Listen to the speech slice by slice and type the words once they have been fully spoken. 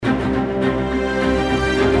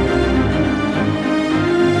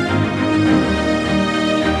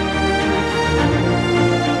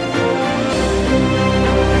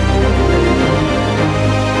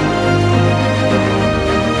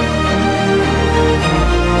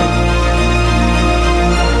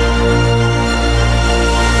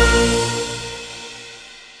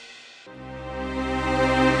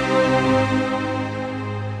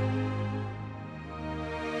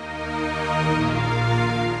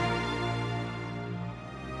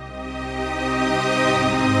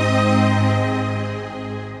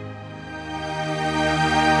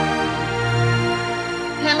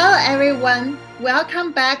everyone.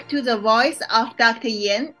 Welcome back to the Voice of Dr.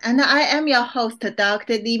 Yan, and I am your host,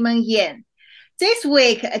 Dr. Li-Meng Yan. This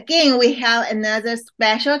week, again, we have another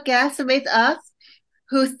special guest with us,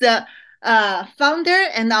 who's the founder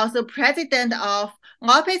and also president of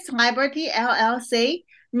Lopez Liberty LLC,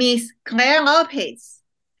 Ms. Claire Lopez.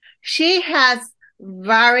 She has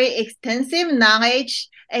very extensive knowledge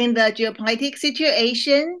in the geopolitical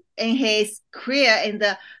situation in his career in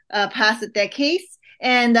the past decades,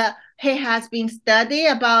 and he has been studying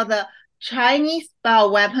about the Chinese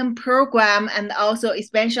bioweapon program and also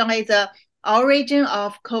especially the origin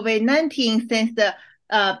of COVID-19 since the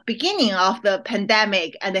beginning of the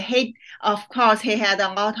pandemic. And he had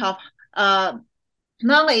a lot of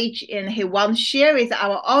knowledge and he wants to share with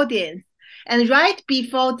our audience. And right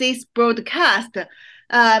before this broadcast,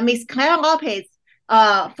 Ms. Claire Lopez,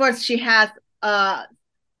 first she has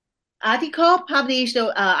article published.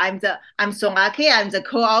 I'm so lucky. I'm the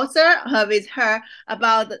co-author with her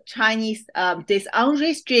about the Chinese this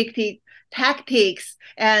unrestricted tactics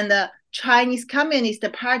and Chinese Communist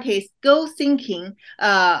Party's goal thinking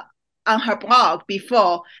on her blog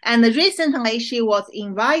before. And recently, she was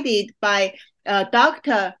invited by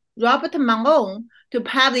Dr. Robert Malone to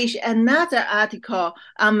publish another article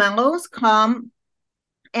on Malone's column,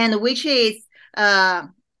 and which is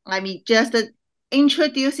let me just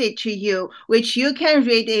introduce it to you, which you can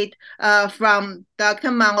read it from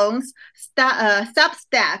Dr. Malone's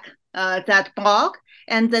Substack, that blog.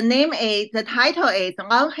 And the title is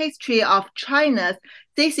Long History of China's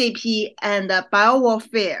CCP and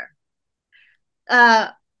Biowarfare.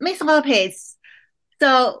 Ms. Lopez,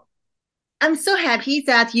 so I'm so happy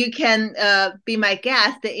that you can be my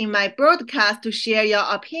guest in my broadcast to share your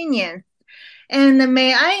opinions. And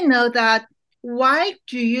may I know that why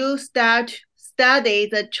do you study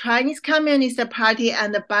the Chinese Communist Party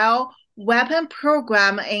and the bioweapon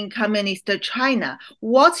program in Communist China?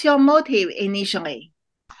 What's your motive initially?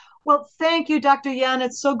 Well, thank you, Dr. Yan.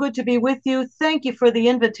 It's so good to be with you. Thank you for the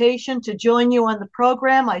invitation to join you on the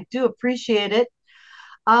program. I do appreciate it.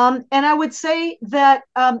 And I would say that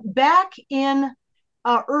back in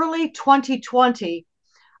early 2020,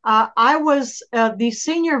 I was the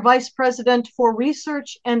Senior Vice President for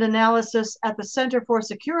Research and Analysis at the Center for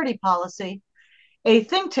Security Policy, a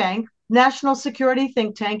think tank, national security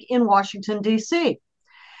think tank in Washington, D.C.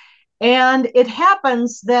 And it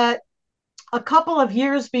happens that a couple of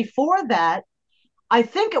years before that, I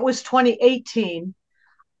think it was 2018,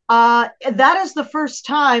 that is the first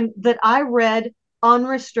time that I read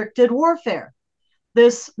Unrestricted Warfare,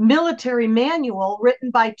 this military manual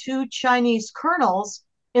written by two Chinese colonels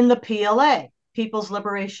in the PLA, People's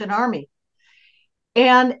Liberation Army.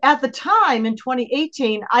 And at the time in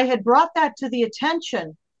 2018, I had brought that to the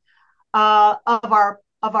attention of our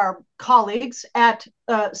colleagues at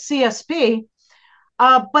CSP,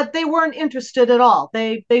 but they weren't interested at all.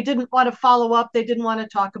 They didn't want to follow up. They didn't want to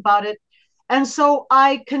talk about it. And so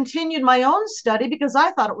I continued my own study because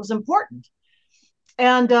I thought it was important.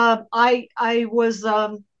 And I was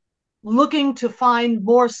looking to find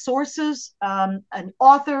more sources and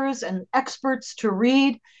authors and experts to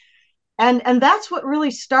read. And that's what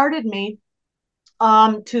really started me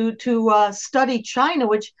to study China,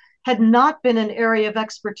 which had not been an area of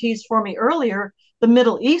expertise for me earlier. The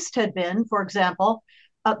Middle East had been, for example,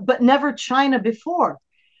 but never China before.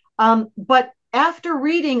 But after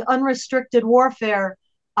reading Unrestricted Warfare,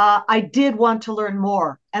 I did want to learn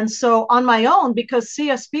more. And so on my own, because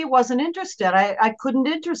CSP wasn't interested, I couldn't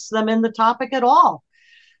interest them in the topic at all.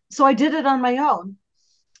 So I did it on my own.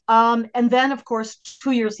 And then, of course,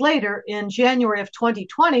 2 years later, in January of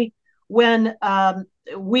 2020, when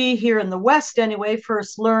we here in the West, anyway,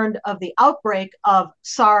 first learned of the outbreak of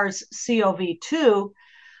SARS-CoV-2,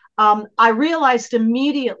 I realized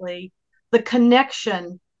immediately the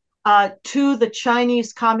connection to the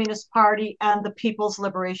Chinese Communist Party and the People's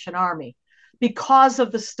Liberation Army because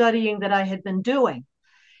of the studying that I had been doing.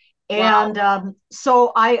 Wow. And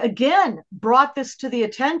so I, again, brought this to the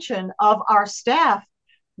attention of our staff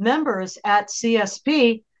members at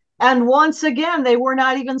CSP. And once again, they were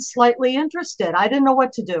not even slightly interested. I didn't know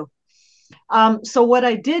what to do. So what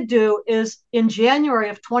I did do is in January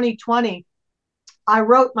of 2020, I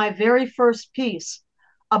wrote my very first piece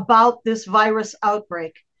about this virus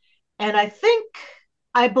outbreak. And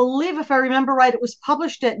I believe, if I remember right, it was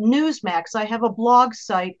published at Newsmax. I have a blog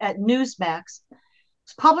site at Newsmax.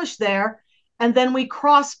 It's published there. And then we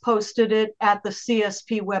cross-posted it at the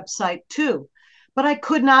CSP website too. But I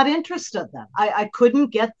could not interest them. I couldn't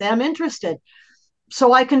get them interested.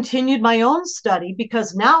 So I continued my own study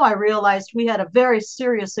because now I realized we had a very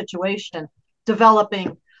serious situation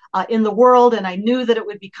developing in the world, and I knew that it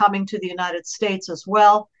would be coming to the United States as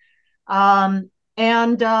well. So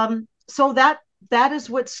that is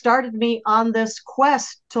what started me on this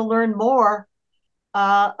quest to learn more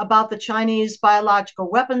about the Chinese biological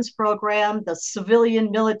weapons program, the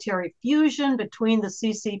civilian military fusion between the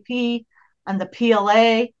CCP and the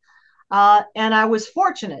PLA. And I was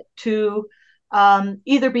fortunate to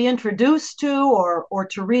either be introduced to or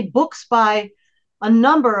to read books by a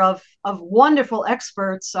number of wonderful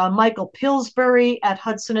experts, Michael Pillsbury at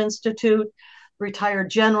Hudson Institute, retired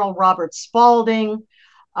General Robert Spalding,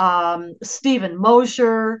 Stephen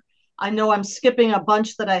Mosher. I know I'm skipping a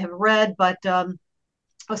bunch that I have read, but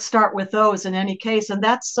I'll start with those in any case. And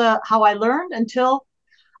that's how I learned until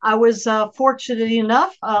I was fortunate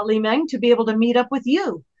enough, Li-Meng, to be able to meet up with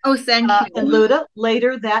you. Oh, thank you. And Luda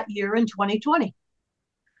later that year in 2020.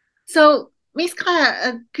 So, Miss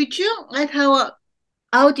Claire, could you let our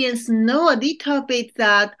audience know a little bit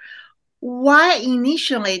that why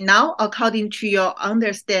initially, now according to your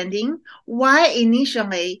understanding, why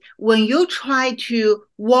initially when you try to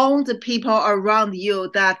warn the people around you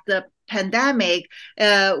that the pandemic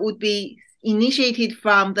would be initiated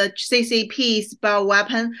from the CCP's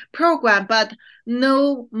bioweapon program, but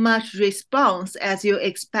no much response as you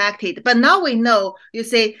expected. But now we know, you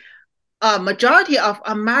say, a majority of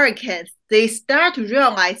Americans, they start to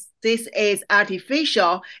realize this is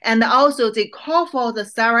artificial, and also they call for the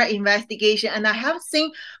thorough investigation. And I have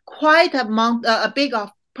seen quite a big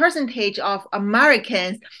percentage of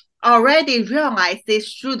Americans already realize this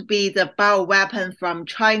should be the bioweapon from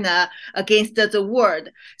China against the world.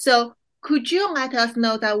 So could you let us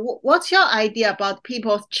know that what's your idea about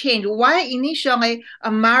people's change? Why initially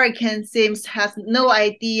Americans seems has no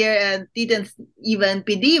idea and didn't even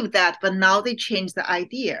believe that, but now they changed the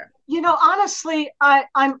idea? You know, honestly,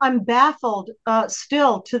 I'm baffled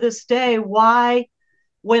still to this day why,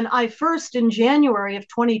 when I first in January of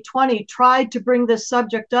 2020 tried to bring this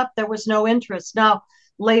subject up, there was no interest. Now,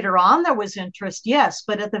 later on, there was interest, yes,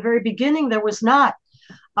 but at the very beginning, there was not.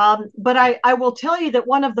 But I will tell you that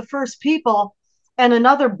one of the first people, and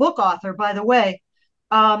another book author, by the way,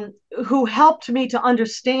 who helped me to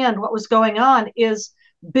understand what was going on is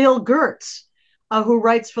Bill Gertz, who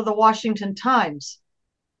writes for the Washington Times.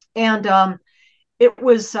 And it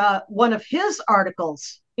was one of his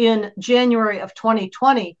articles in January of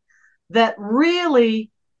 2020 that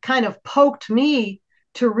really kind of poked me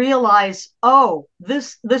to realize, oh,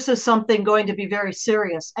 this is something going to be very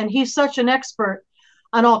serious. And he's such an expert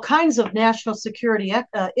on all kinds of national security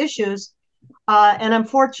issues. And I'm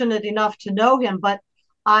fortunate enough to know him, but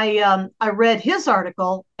I read his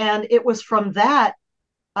article, and it was from that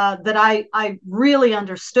that I really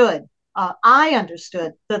understood. I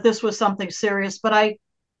understood that this was something serious, but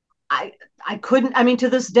I couldn't. I mean, to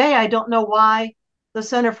this day, I don't know why the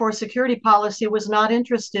Center for Security Policy was not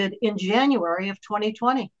interested in January of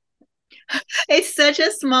 2020. It's such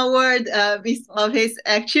a small word, Ms. Lopez.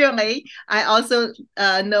 Actually, I also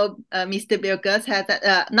know Mr. Bill Gertz had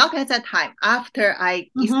that, not at that time, after I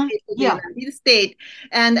escaped to the United States.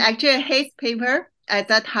 And actually, his paper at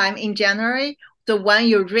that time in January, the one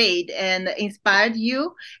you read and inspired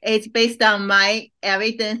you, it's based on my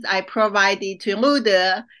evidence I provided to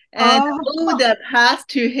Luda, and Luda passed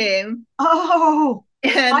to him. Oh.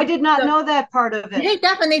 And I did not know that part of it.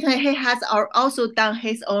 He has also done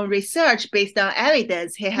his own research based on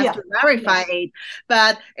evidence. He has to verify it,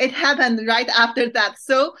 but it happened right after that.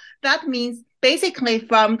 So that means basically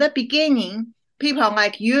from the beginning, people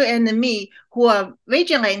like you and me who are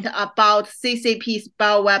vigilant about CCP's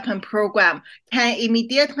bioweapon program can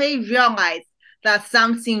immediately realize that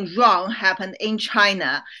something wrong happened in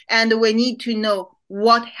China, and we need to know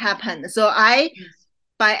what happened. So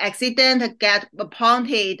by accident, get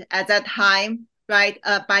appointed at that time, right,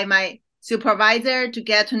 by my supervisor to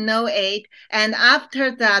get to know it. And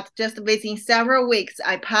after that, just within several weeks,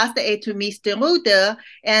 I passed it to Mr. Luda,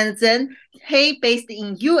 and then he based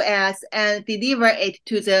in US and delivered it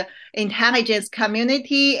to the intelligence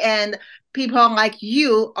community, and people like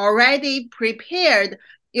you already prepared.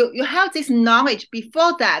 You have this knowledge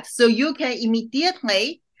before that, so you can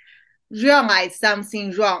immediately realize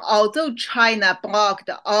something wrong, although China blocked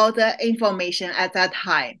all the information at that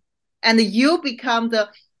time. And you become the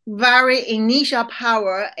very initial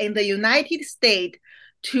power in the United States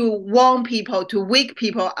to warn people, to wake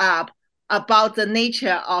people up about the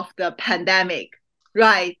nature of the pandemic,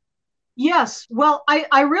 right? Yes. Well,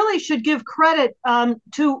 I really should give credit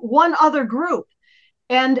to one other group,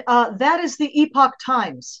 and that is the Epoch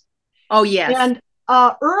Times. Oh, yes. And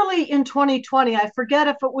early in 2020, I forget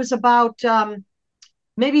if it was about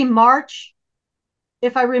maybe March,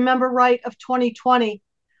 if I remember right, of 2020,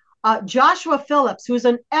 Joshua Phillips, who's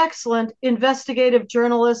an excellent investigative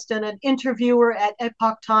journalist and an interviewer at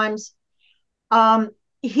Epoch Times,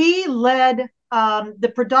 he led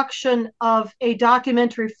the production of a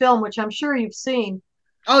documentary film, which I'm sure you've seen.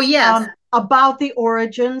 Oh, yes. About the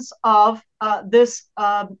origins of this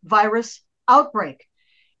virus outbreak.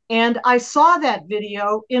 And I saw that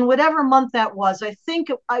video in whatever month that was.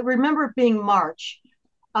 I remember it being March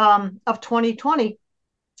of 2020.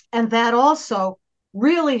 And that also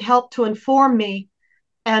really helped to inform me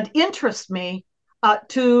and interest me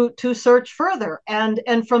to search further.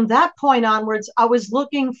 And from that point onwards, I was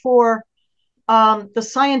looking for the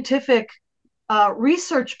scientific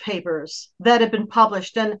research papers that have been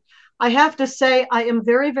published. And I have to say, I am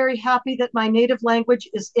very, very happy that my native language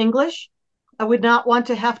is English. I would not want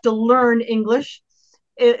to have to learn English.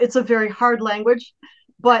 It's a very hard language,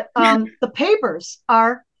 but the papers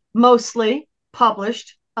are mostly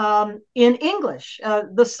published in English,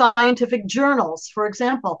 the scientific journals, for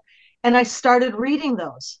example. And I started reading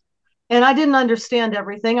those. And I didn't understand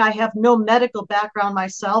everything. I have no medical background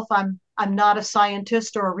myself. I'm not a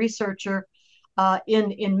scientist or a researcher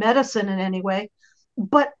in medicine in any way.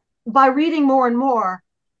 But by reading more and more,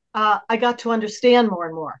 I got to understand more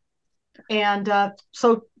and more. And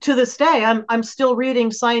so to this day, I'm still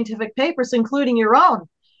reading scientific papers, including your own,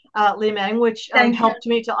 Li-Meng, which helped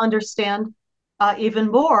me to understand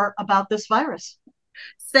even more about this virus.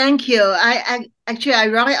 Thank you. I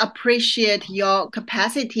really appreciate your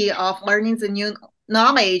capacity of learning the new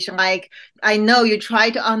knowledge. Like, I know you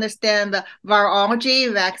try to understand the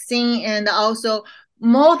virology, vaccine, and also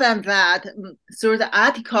more than that, through the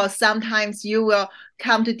articles, sometimes you will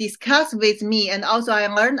come to discuss with me. And also I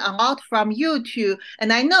learned a lot from you too.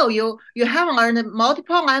 And I know you have learned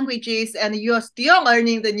multiple languages and you're still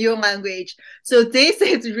learning the new language. So this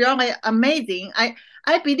is really amazing.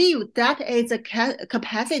 I believe that is a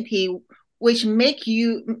capacity which make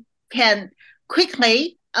you can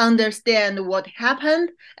quickly understand what happened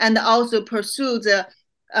and also pursue the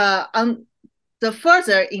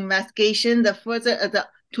further investigation,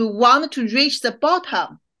 to want to reach the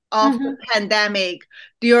bottom of the pandemic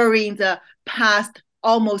during the past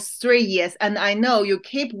almost 3 years. And I know you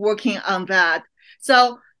keep working on that.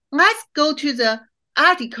 So let's go to the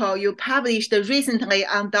article you published recently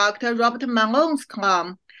on Dr. Robert Malone's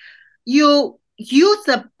column. You use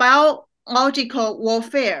the biological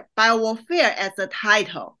warfare as the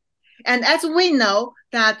title. And as we know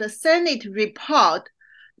that the Senate report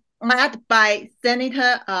led by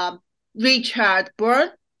Senator Richard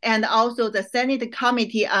Burr and also the Senate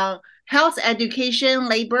Committee on Health, Education,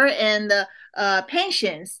 Labor, and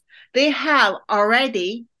Pensions, they have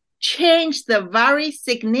already changed the very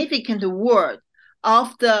significant word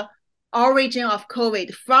of the origin of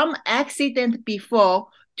COVID from accident before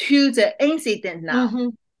to the incident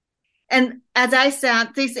now. And as I said,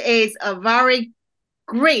 this is a very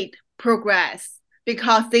great progress,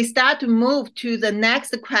 because they start to move to the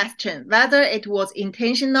next question, whether it was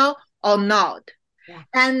intentional or not. Yeah.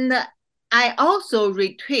 And I also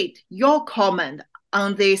retweet your comment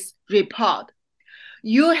on this report.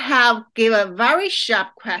 You have given a very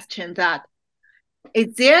sharp question that,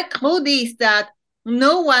 is there clues that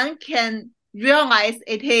no one can realize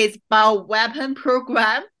it is bioweapon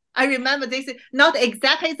program? I remember this is not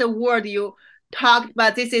exactly the word you talked,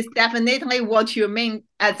 but this is definitely what you mean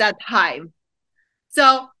at that time.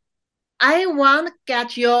 So I want to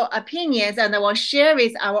get your opinions, and I will share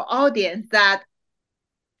with our audience that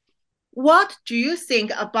what do you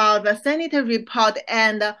think about the Senate report,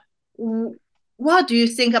 and what do you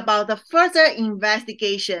think about the further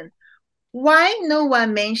investigation? Why no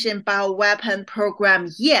one mentioned bioweapon program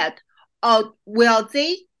yet, or will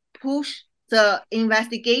they push the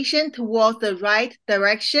investigation towards the right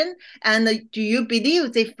direction? And do you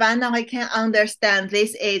believe they finally can understand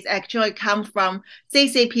this is actually come from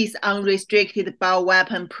CCP's unrestricted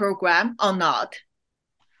bioweapon program or not?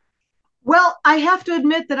 Well, I have to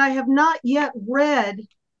admit that I have not yet read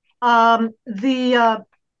the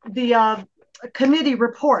committee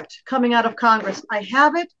report coming out of Congress. I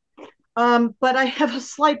have it, but I have a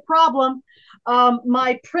slight problem.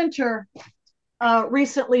 My printer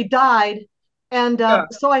recently died, and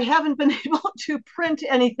so I haven't been able to print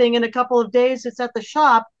anything in a couple of days. It's at the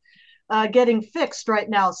shop getting fixed right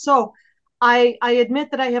now. So I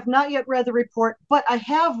admit that I have not yet read the report, but I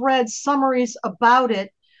have read summaries about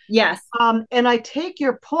it. Yes. And I take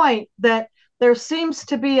your point that there seems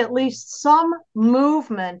to be at least some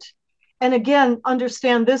movement. And again,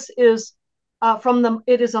 understand this is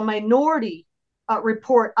it is a minority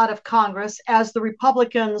report out of Congress, as the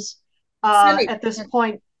Republicans at this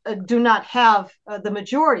point do not have the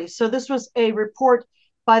majority. So this was a report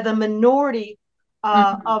by the minority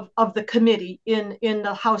of the committee in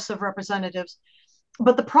the House of Representatives.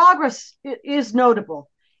 But the progress is notable.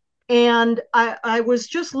 And I was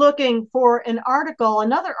just looking for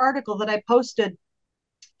another article that I posted.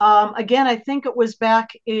 Again, I think it was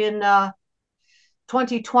back in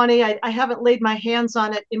 2020. I haven't laid my hands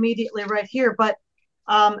on it immediately right here, but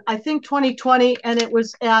I think 2020, and it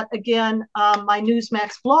was at, again, my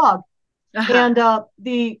Newsmax blog. And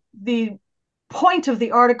the point of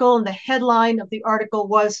the article and the headline of the article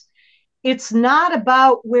was, it's not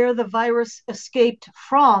about where the virus escaped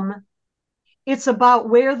from, it's about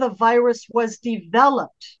where the virus was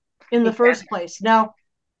developed in the first place. Now,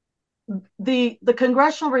 the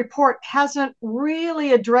congressional report hasn't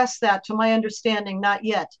really addressed that, to my understanding, not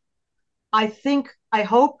yet. I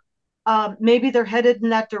hope maybe they're headed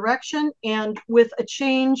in that direction, and with a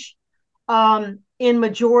change in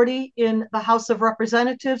majority in the House of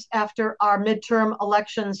Representatives after our midterm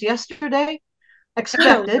elections yesterday,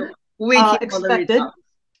 expected. We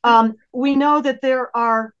know that there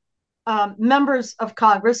are members of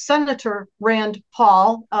Congress, Senator Rand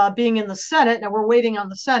Paul being in the Senate. Now we're waiting on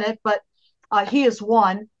the Senate, but he is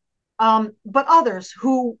one. But others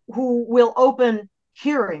who will open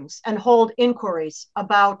hearings and hold inquiries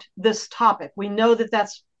about this topic. We know that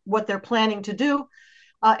that's what they're planning to do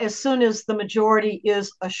as soon as the majority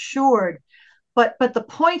is assured. But the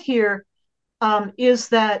point here is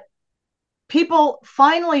that people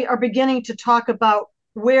finally are beginning to talk about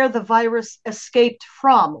where the virus escaped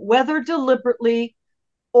from, whether deliberately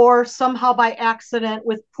or somehow by accident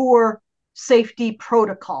with poor safety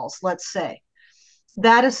protocols, let's say.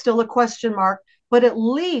 That is still a question mark, but at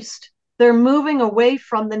least they're moving away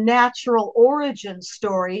from the natural origin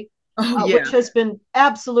story, which has been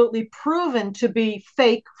absolutely proven to be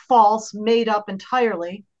fake, false, made up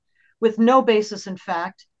entirely, with no basis in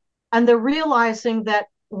fact. And they're realizing that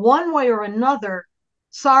one way or another,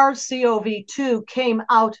 SARS-CoV-2 came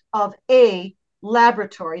out of a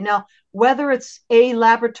laboratory. Now, whether it's a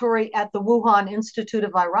laboratory at the Wuhan Institute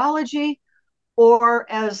of Virology, or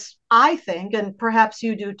as I think, and perhaps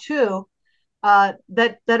you do too,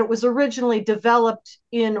 that it was originally developed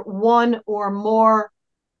in one or more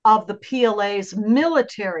of the PLA's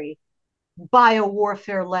military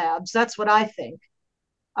biowarfare labs. That's what I think.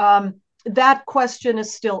 That question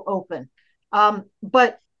is still open.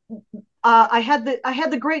 But I had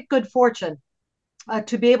the great good fortune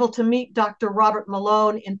to be able to meet Dr. Robert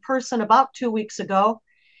Malone in person about 2 weeks ago.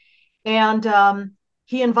 And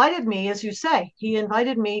he invited me, as you say,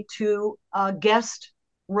 to guest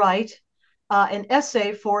write an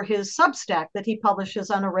essay for his Substack that he publishes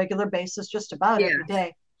on a regular basis, just about every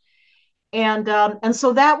day. And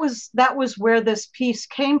so that was where this piece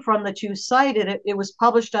came from that you cited. It was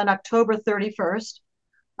published on October 31st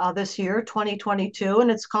this year, 2022,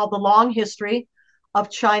 and it's called The Long History of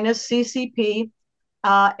China's CCP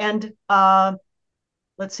and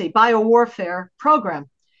biowarfare program.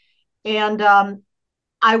 And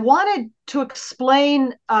I wanted to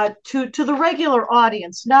explain to the regular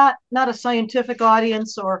audience, not a scientific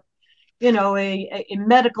audience or a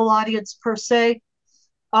medical audience per se,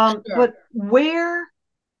 but where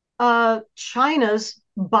China's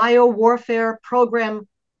biowarfare program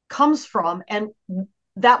comes from. And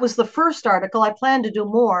that was the first article. I plan to do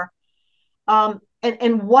more. And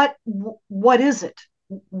what is it?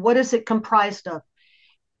 What is it comprised of?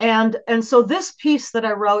 And so this piece that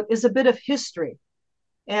I wrote is a bit of history,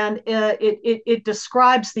 and it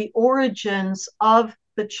describes the origins of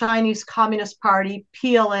the Chinese Communist Party,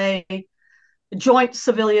 PLA, Joint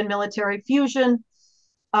Civilian Military Fusion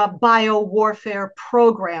biowarfare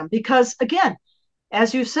program. Because again,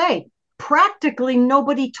 as you say, practically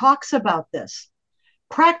nobody talks about this.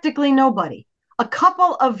 Practically nobody. A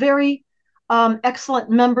couple of very excellent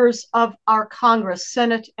members of our Congress,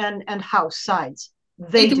 Senate and House sides.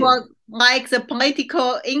 It was like the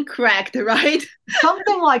political incorrect, right?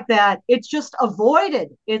 Something like that. It's just avoided.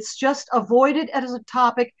 It's just avoided as a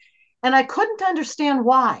topic. And I couldn't understand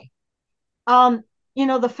why.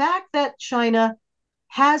 The fact that China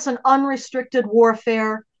has an unrestricted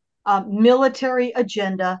warfare military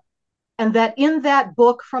agenda, and that in that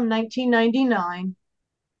book from 1999,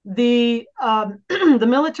 the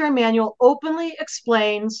military manual openly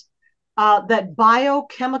explains that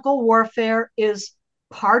biochemical warfare is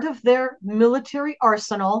part of their military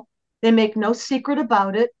arsenal. They make no secret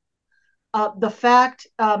about it. The fact,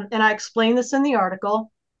 and I explain this in the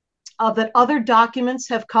article, that other documents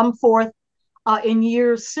have come forth in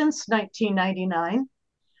years since 1999.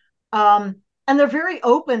 And they're very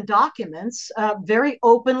open documents, very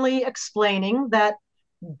openly explaining that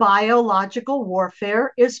biological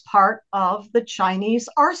warfare is part of the Chinese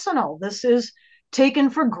arsenal. This is taken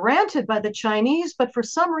for granted by the Chinese, but for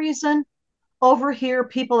some reason over here,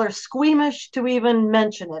 people are squeamish to even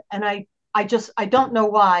mention it. And I don't know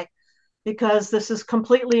why, because this is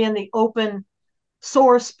completely in the open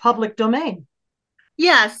source public domain.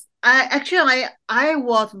 Yes, I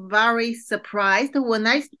was very surprised when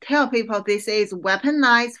I tell people this is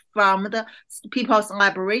weaponized from the People's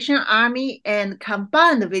Liberation Army and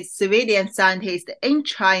combined with civilian scientists in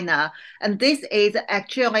China. And this is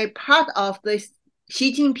actually part of the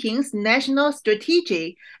Xi Jinping's national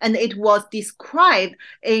strategy, and it was described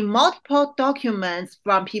in multiple documents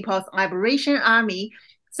from People's Liberation Army.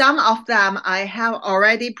 Some of them I have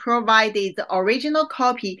already provided the original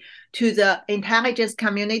copy to the intelligence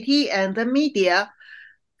community and the media.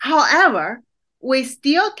 However, we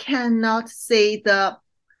still cannot see the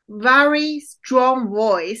very strong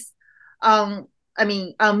voice on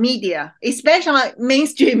media, especially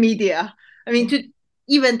mainstream media. To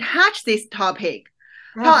even touch this topic.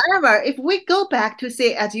 Yeah. However, if we go back to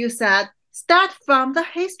say, as you said, start from the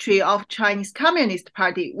history of Chinese Communist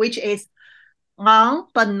Party, which is long,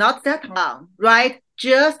 but not that long, right?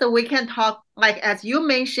 Just we can talk, like as you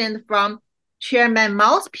mentioned, from Chairman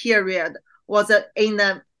Mao's period was in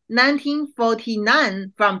the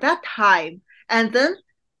 1949 from that time. And then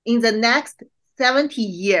in the next 70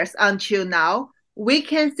 years until now, we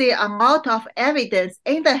can see a lot of evidence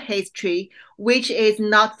in the history, which is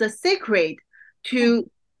not the secret, to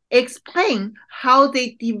explain how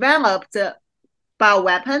they developed the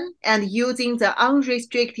bioweapon and using the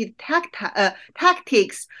unrestricted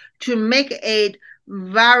tactics to make it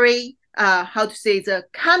very, the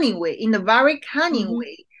cunning way, in a very cunning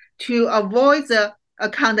way to avoid the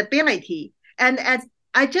accountability. And as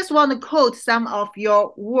I just want to quote some of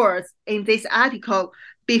your words in this article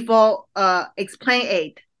before explain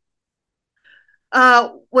it.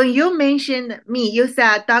 When you mentioned me, you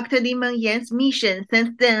said Dr. Li-Meng Yan's mission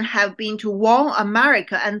since then have been to warn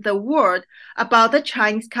America and the world about the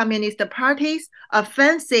Chinese Communist Party's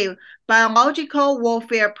offensive biological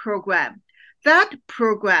warfare program. That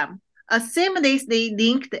program, a seamlessly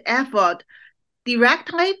linked effort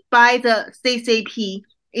directly by the CCP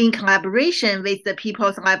in collaboration with the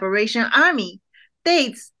People's Liberation Army,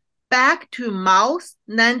 dates back to Mao's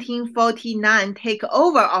 1949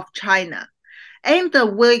 takeover of China. In the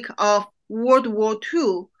wake of World War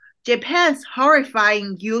II, Japan's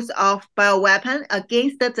horrifying use of bioweapons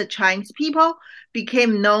against the Chinese people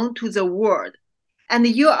became known to the world. And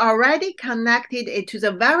you already connected it to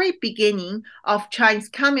the very beginning of Chinese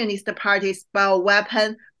Communist Party's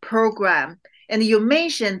bioweapon program. And you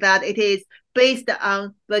mentioned that it is based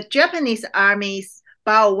on the Japanese Army's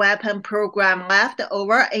bioweapon program left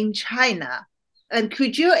over in China. And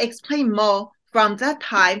could you explain more from that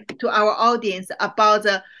time to our audience about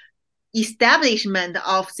the establishment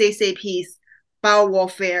of CCP's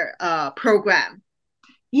biowarfare program?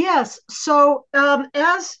 Yes. So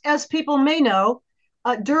as people may know,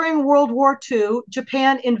 during World War II,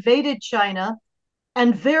 Japan invaded China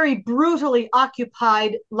and very brutally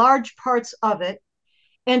occupied large parts of it.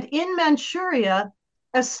 And in Manchuria,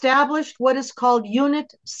 established what is called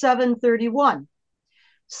Unit 731.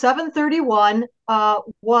 731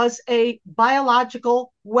 was a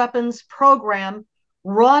biological weapons program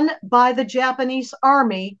run by the Japanese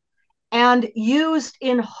Army and used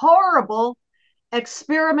in horrible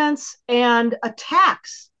experiments and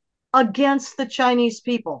attacks against the Chinese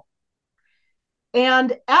people.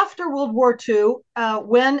 And after World War II,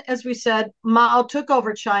 when, as we said, Mao took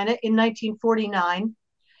over China in 1949,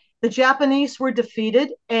 the Japanese were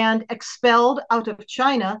defeated and expelled out of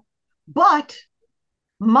China, but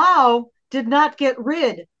Mao did not get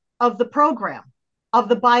rid of the program, of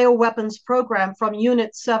the bioweapons program from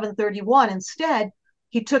Unit 731. Instead,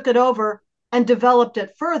 he took it over and developed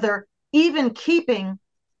it further, even keeping,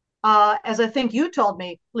 as I think you told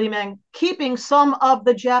me, Li-Meng, keeping some of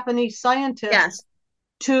the Japanese scientists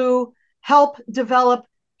to help develop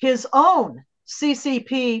his own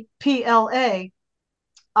CCP PLA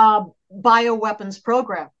bioweapons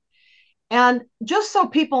program. And just so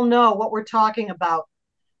people know what we're talking about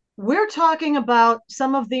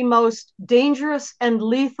some of the most dangerous and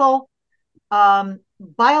lethal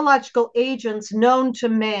biological agents known to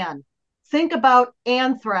man. Think about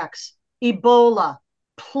anthrax, Ebola,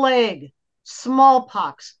 plague,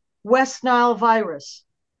 smallpox, West Nile virus,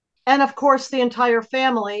 and of course, the entire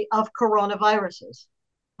family of coronaviruses.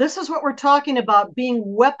 This is what we're talking about, being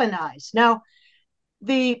weaponized. Now,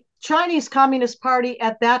 the Chinese Communist Party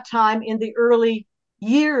at that time, in the early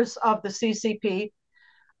years of the CCP,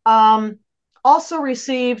 also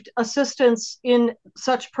received assistance in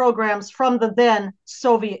such programs from the then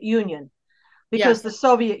Soviet Union, because the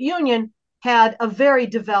Soviet Union had a very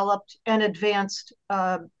developed and advanced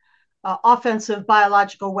offensive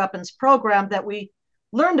biological weapons program that we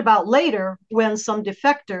learned about later when some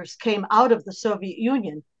defectors came out of the Soviet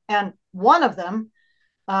Union. And one of them,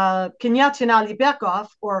 Kenyatin Alibekov,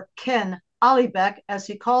 or Ken Alibek, as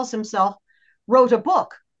he calls himself, wrote a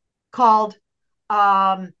book called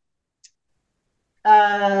right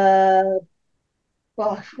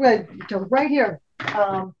here.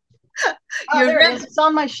 There it is. It's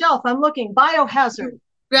on my shelf. I'm looking. Biohazard.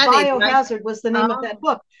 Biohazard was the name of that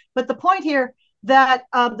book. But the point here that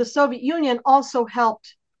the Soviet Union also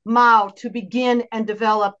helped Mao to begin and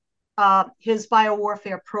develop his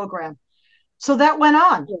biowarfare program. So that went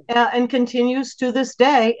on and continues to this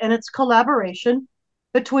day, and it's collaboration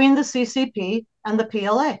between the CCP and the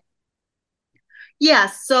PLA.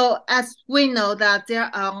 Yes, so as we know that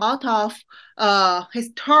there are a lot of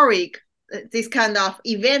historic this kind of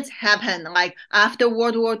events happen, like after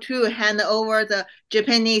World War II, hand over the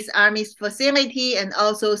Japanese Army's facility and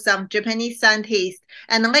also some Japanese scientists.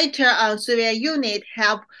 And later on, Soviet unit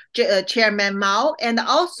helped Chairman Mao, and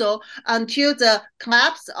also until the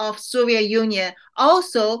collapse of Soviet Union,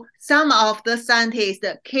 also some of the scientists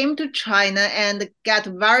came to China and got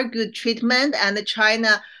very good treatment, and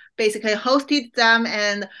China basically hosted them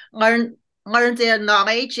and learn their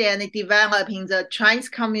knowledge and developing the Chinese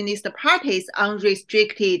Communist Party's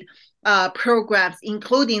unrestricted programs,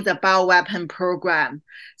 including the bioweapon program.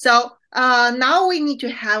 So now we need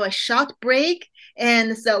to have a short break.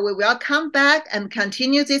 And so we will come back and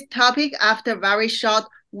continue this topic after a very short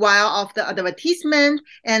while of the advertisement.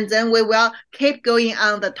 And then we will keep going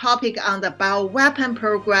on the topic on the bioweapon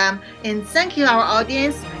program. And thank you, our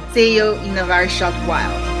audience. See you in a very short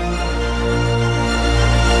while.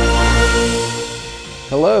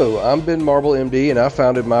 Hello, I'm Ben Marble, MD, and I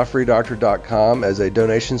founded MyFreeDoctor.com as a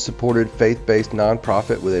donation-supported, faith-based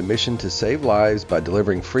nonprofit with a mission to save lives by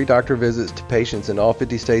delivering free doctor visits to patients in all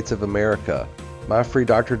 50 states of America.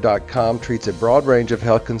 MyFreeDoctor.com treats a broad range of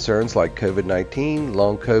health concerns like COVID-19,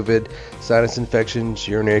 long COVID, sinus infections,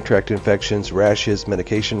 urinary tract infections, rashes,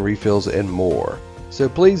 medication refills, and more. So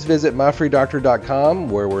please visit MyFreeDoctor.com,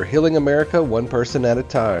 where we're healing America one person at a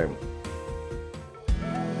time.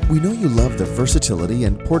 We know you love the versatility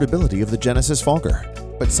and portability of the Genesis Fogger,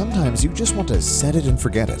 but sometimes you just want to set it and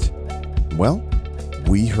forget it. Well,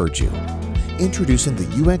 we heard you. Introducing the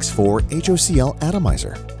UX4 HOCl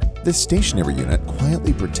Atomizer. This stationary unit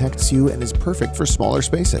quietly protects you and is perfect for smaller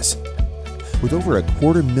spaces. With over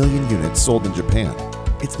 250,000 units sold in Japan,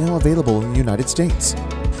 it's now available in the United States.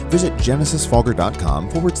 Visit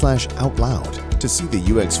genesisfogger.com/outloud to see the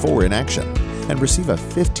UX4 in action and receive a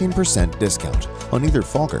 15% discount on either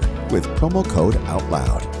Fogger with promo code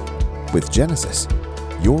OUTLOUD. With Genesis,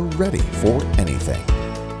 you're ready for anything.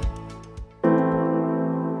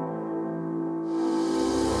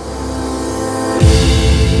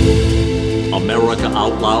 America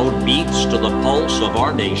Out Loud beats to the pulse of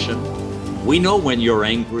our nation. We know when you're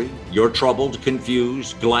angry, you're troubled,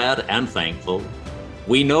 confused, glad, and thankful.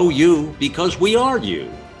 We know you because we are you.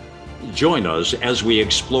 Join us as we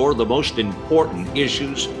explore the most important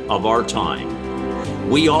issues of our time.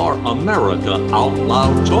 We are America Out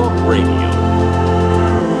Loud Talk Radio.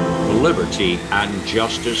 Liberty and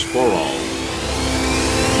justice for all.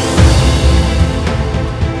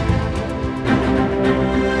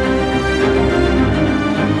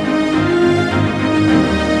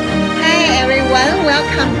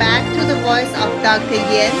 Welcome back to the Voice of Dr.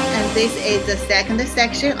 Yan, and this is the second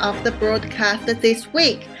section of the broadcast this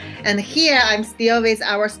week. And here I'm still with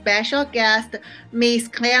our special guest, Ms.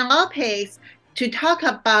 Claire Lopez, to talk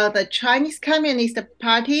about the Chinese Communist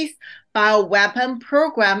Party's bioweapon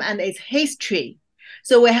program and its history.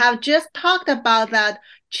 So we have just talked about that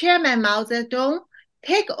Chairman Mao Zedong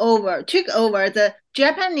took over the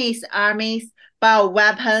Japanese Army's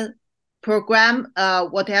bioweapon program,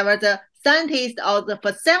 whatever the scientists or the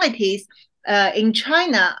facilities in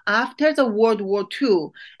China after the World War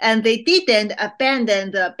II, and they didn't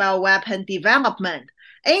abandon the bioweapon development.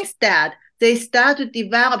 Instead, they started to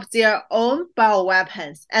develop their own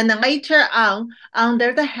bioweapons, and later on,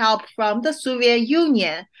 under the help from the Soviet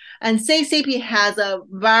Union, and CCP has a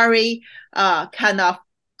very kind of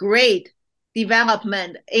great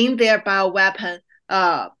development in their bioweapon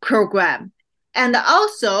program. And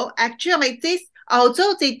also, actually,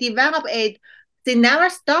 although they develop it, they never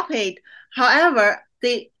stop it. However,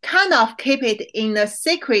 they kind of keep it in a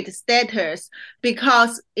secret status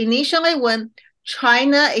because initially when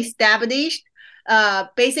China established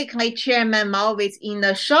basically Chairman Mao, within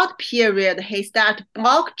a short period, he started to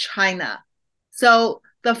block China. So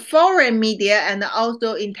the foreign media and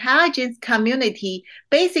also intelligence community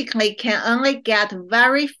basically can only get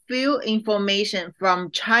very few information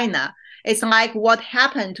from China. It's like what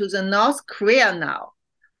happened to the North Korea now.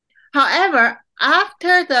 However,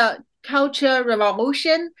 after the Cultural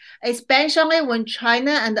Revolution, especially when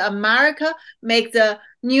China and America make the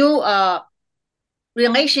new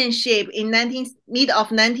relationship in mid of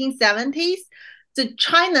 1970s, the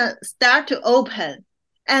China start to open,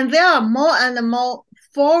 and there are more and more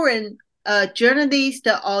foreign journalists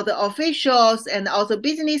or the officials and also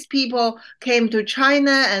business people came to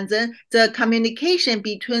China, and then the communication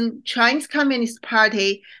between Chinese Communist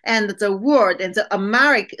Party and the world and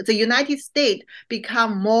the United States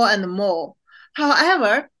become more and more.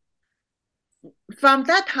 However, from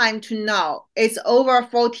that time to now, it's over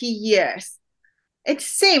 40 years. It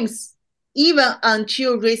seems even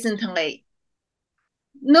until recently,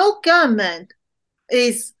 no government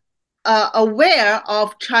is aware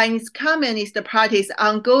of Chinese Communist Party's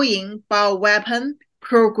ongoing bioweapon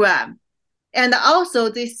program. And also,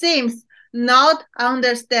 they seems not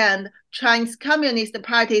understand Chinese Communist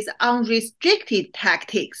Party's unrestricted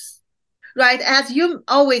tactics. Right, as you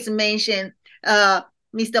always mention,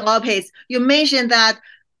 Mr. Lopez, you mentioned that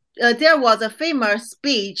there was a famous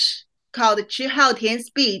speech called Chi Haotian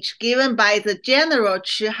speech given by the General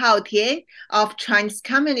Chi Haotian of Chinese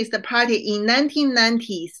Communist Party in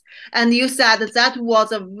 1990s. And you said that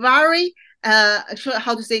was a very,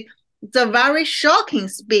 the very shocking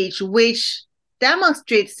speech, which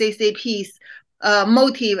demonstrates CCP's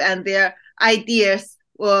motive and their ideas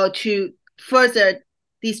to further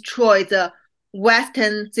destroy the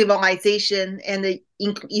Western civilization and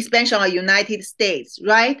especially United States,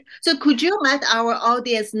 right? So could you let our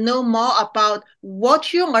audience know more about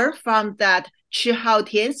what you learned from that Chi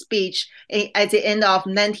Haotian speech at the end of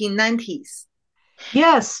 1990s?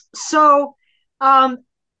 Yes. So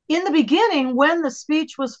in the beginning, when the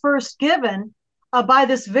speech was first given by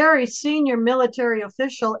this very senior military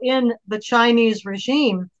official in the Chinese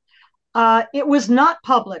regime, it was not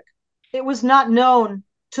public. It was not known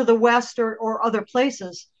to the West or other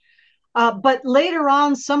places. But later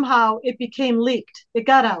on, somehow it became leaked. It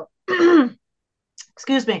got out.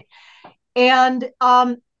 Excuse me. And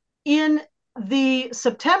in the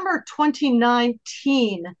September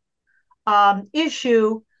 2019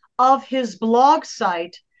 issue of his blog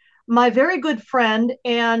site, my very good friend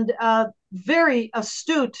and very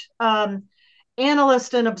astute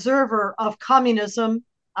analyst and observer of communism,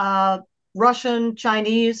 Russian,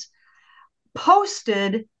 Chinese,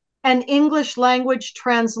 posted an English language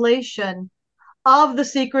translation of the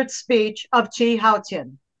secret speech of Chi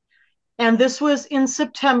Haotian. And this was in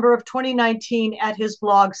September of 2019 at his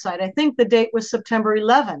blog site. I think the date was September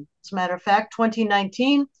 11, as a matter of fact,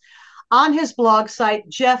 2019. On his blog site,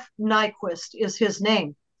 Jeff Nyquist is his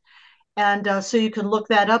name. And so you can look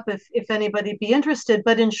that up if anybody be interested.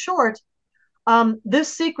 But in short,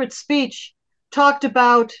 this secret speech talked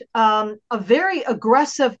about a very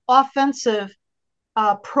aggressive offensive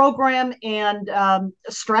program and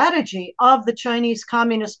strategy of the Chinese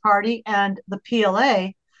Communist Party and the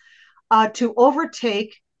PLA to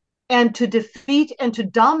overtake and to defeat and to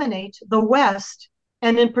dominate the West,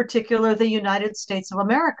 and in particular the United States of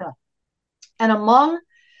America. And among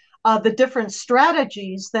the different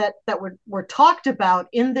strategies that were talked about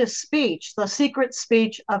in this speech, the secret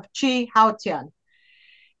speech of Chi Haotian,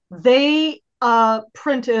 they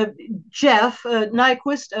printed, Jeff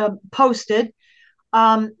Nyquist posted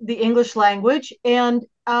the English language, and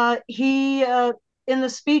he in the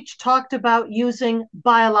speech talked about using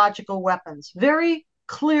biological weapons very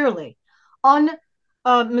clearly,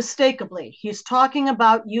 unmistakably. He's talking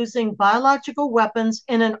about using biological weapons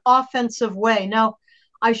in an offensive way. Now,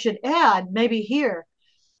 I should add maybe here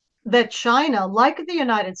that China, like the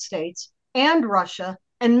United States and Russia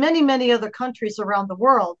and many, many other countries around the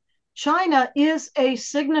world, China is a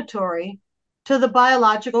signatory to the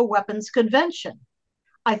Biological Weapons Convention.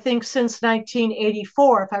 I think since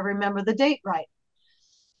 1984, if I remember the date right.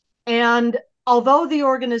 And although the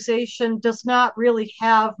organization does not really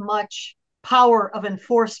have much power of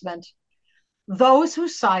enforcement, those who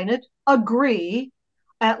sign it agree,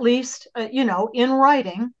 at least, in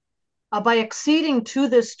writing, by acceding to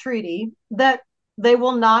this treaty, that they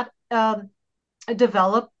will not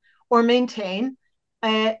develop or maintain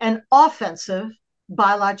an offensive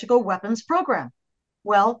biological weapons program.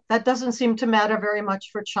 Well, that doesn't seem to matter very much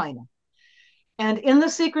for China. And in the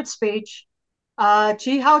secret speech, Chi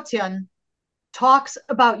Haotian talks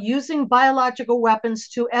about using biological weapons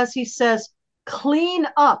to, as he says, clean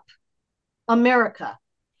up America.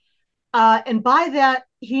 And by that,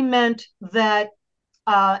 he meant that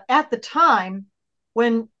at the time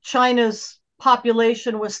when China's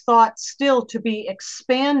population was thought still to be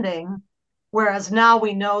expanding, whereas now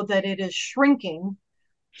we know that it is shrinking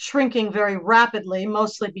very rapidly,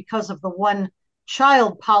 mostly because of the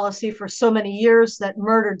one-child policy for so many years that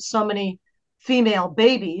murdered so many female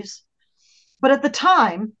babies. But at the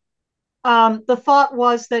time, the thought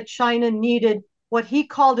was that China needed what he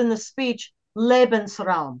called in the speech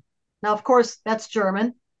Lebensraum. Now, of course, that's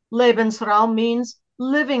German. Lebensraum means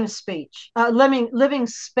living speech. Living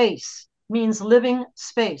space means living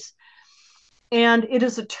space. And it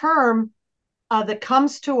is a term that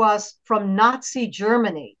comes to us from Nazi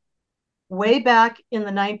Germany way back in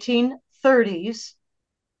the 1930s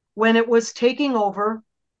when it was taking over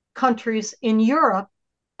countries in Europe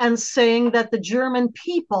and saying that the German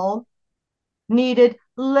people needed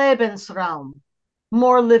Lebensraum,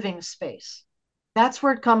 more living space. That's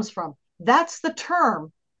where it comes from. That's the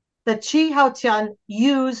term that Chi Haotian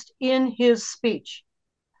used in his speech.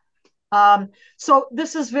 So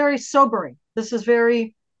this is very sobering. This is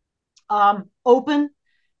very open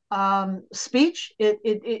speech.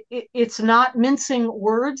 It's not mincing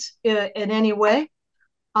words in any way.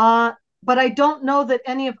 But I don't know that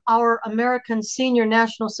any of our American senior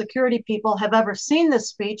national security people have ever seen this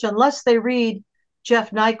speech unless they read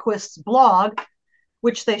Jeff Nyquist's blog,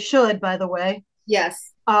 which they should, by the way.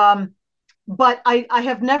 Yes. But I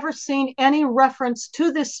have never seen any reference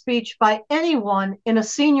to this speech by anyone in a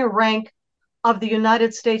senior rank of the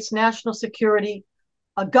United States national security,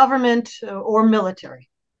 government, or military.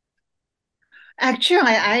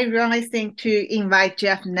 Actually, I really think to invite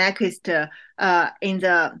Jeff Nyquist in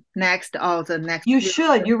the next. You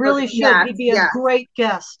should. You really should. Yes, he'd be a great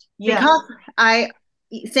guest. Yes. Because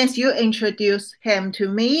since you introduced him to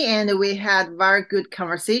me and we had very good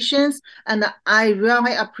conversations, and I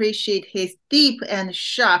really appreciate his deep and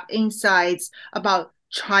sharp insights about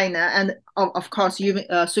China and of course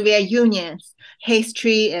Soviet Union's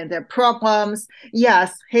history and their problems.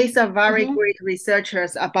 Yes, he's a very great researcher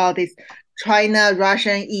about this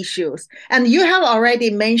China-Russian issues. And you have already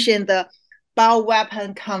mentioned the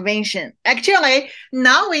Bioweapon Convention. Actually,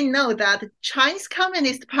 now we know that Chinese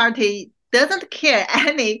Communist Party doesn't care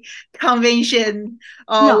any convention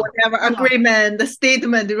or whatever agreement, the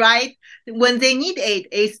statement, right? When they need it,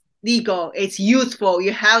 it's legal, it's useful.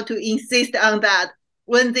 You have to insist on that.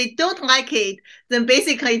 When they don't like it, then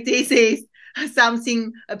basically this is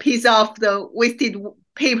something, a piece of the wasted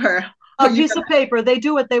paper. A piece of paper. They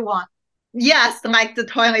do what they want. Yes, like the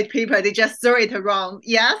toilet paper, they just throw it around.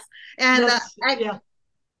 Yes. And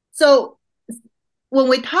so when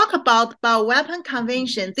we talk about Bioweapon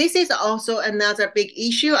Convention, this is also another big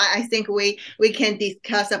issue. I think we can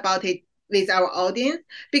discuss about it with our audience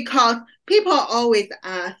because people always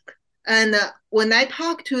ask, and when I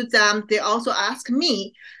talk to them, they also ask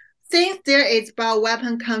me, since there is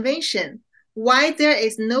Bioweapon Convention, why there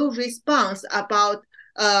is no response about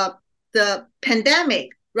the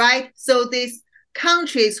pandemic, right? So these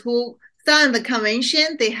countries who signed the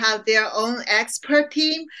convention, they have their own expert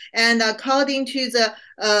team, and according to the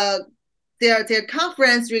their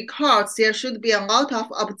conference records, there should be a lot of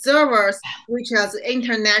observers, which is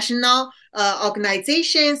international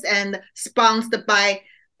organizations and sponsored by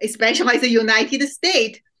especially the United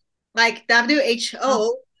States, like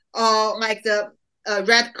WHO or like the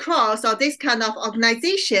Red Cross or this kind of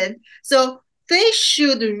organization. So they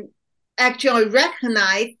should actually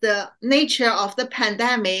recognize the nature of the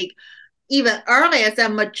pandemic even earlier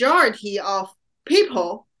than majority of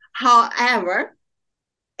people. However,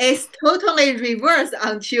 it's totally reversed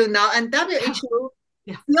until now. And WHO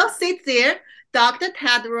still sits there. Dr.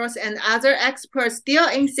 Tedros and other experts still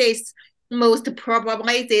insist most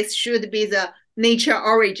probably this should be the nature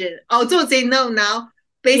origin. Although they know now,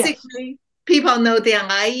 basically people know they're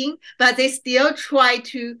lying, but they still try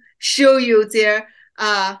to show you their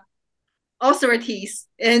authorities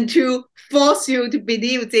and to force you to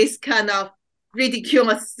believe this kind of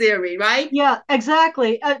ridiculous theory, right? Yeah,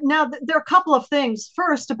 exactly. Now, there are a couple of things.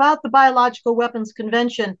 First, about the Biological Weapons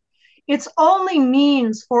Convention, its only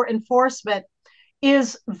means for enforcement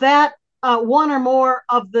is that one or more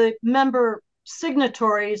of the member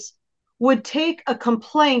signatories would take a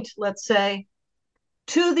complaint, let's say,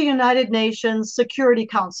 to the United Nations Security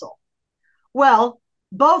Council. Well,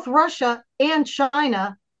 both Russia and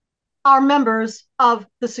China are members of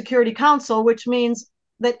the Security Council, which means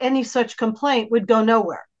that any such complaint would go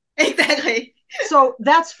nowhere. Exactly. So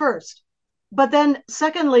that's first. But then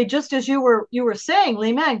secondly, just as you were saying,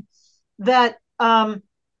 Li-Meng, that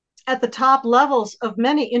at the top levels of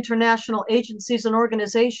many international agencies and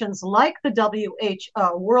organizations like the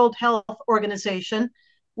WHO, World Health Organization,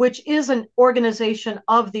 which is an organization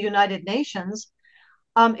of the United Nations,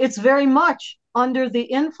 it's very much under the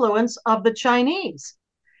influence of the Chinese.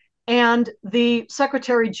 And the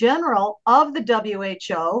Secretary General of the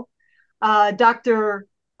WHO, Dr.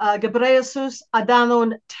 Ghebreyesus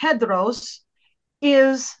Adhanom Tedros,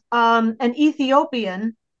 is an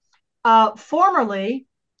Ethiopian, formerly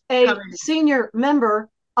a senior member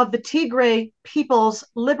of the Tigray People's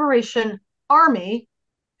Liberation Army,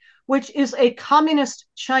 which is a communist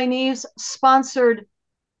Chinese sponsored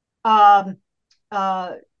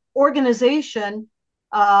organization,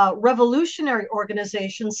 revolutionary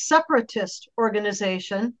organization, separatist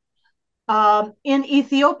organization in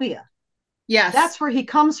Ethiopia. Yes. That's where he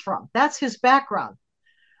comes from. That's his background.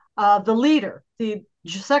 The leader, the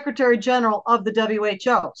Secretary General of the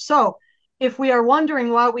WHO. So if we are wondering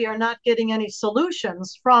why we are not getting any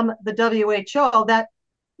solutions from the WHO, that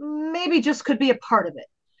maybe just could be a part of it.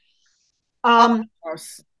 Of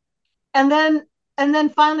course. And then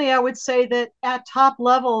finally, I would say that at top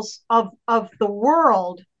levels of the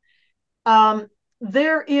world,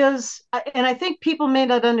 there is, and I think people may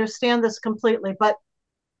not understand this completely, but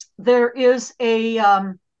there is a,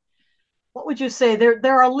 what would you say?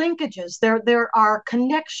 There are linkages, there are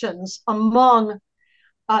connections among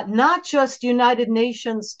not just United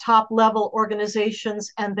Nations top level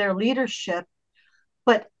organizations and their leadership,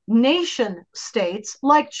 but nation states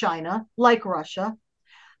like China, like Russia,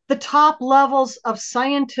 the top levels of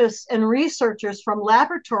scientists and researchers from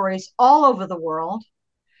laboratories all over the world,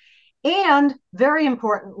 and very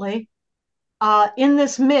importantly, in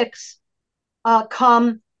this mix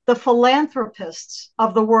come the philanthropists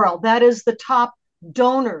of the world. That is the top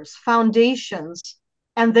donors, foundations,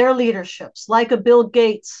 and their leaderships, like a Bill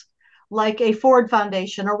Gates, like a Ford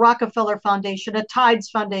Foundation, a Rockefeller Foundation, a Tides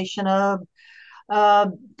Foundation, a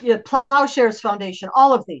Plowshares Foundation,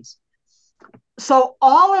 all of these. So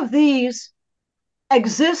all of these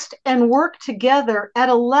exist and work together at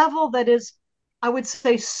a level that is, I would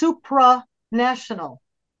say, supranational,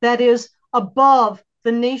 that is above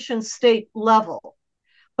the nation state level.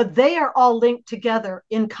 But they are all linked together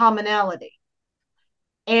in commonality.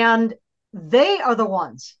 And they are the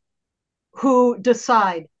ones who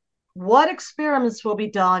decide what experiments will be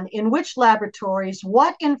done, in which laboratories,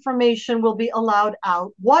 what information will be allowed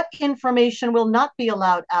out, what information will not be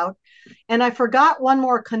allowed out. And I forgot one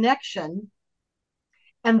more connection,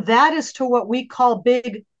 and that is to what we call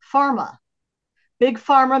big pharma. Big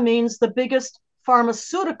pharma means the biggest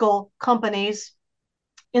pharmaceutical companies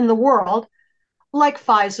in the world, like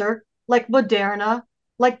Pfizer, like Moderna,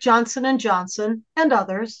 like Johnson & Johnson, and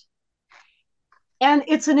others. And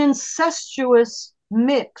it's an incestuous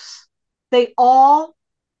mix. They all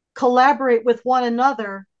collaborate with one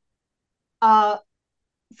another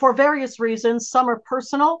for various reasons. Some are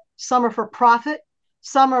personal, some are for profit,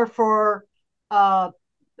 some are for,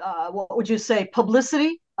 what would you say,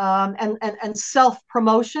 publicity and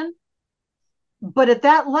self-promotion. But at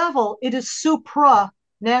that level, it is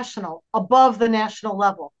supranational, above the national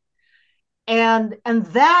level. And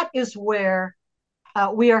that is where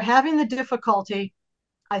we are having the difficulty,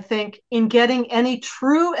 I think, in getting any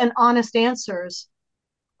true and honest answers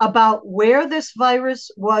about where this virus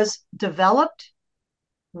was developed,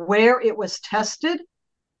 where it was tested,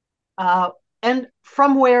 and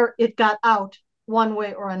from where it got out one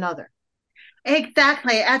way or another.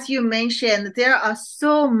 Exactly. As you mentioned, there are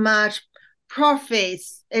so much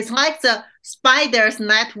profits. It's like the spider's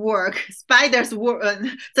network,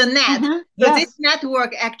 the net. Mm-hmm. So Yes. this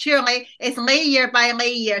network actually is layer by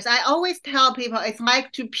layers. I always tell people it's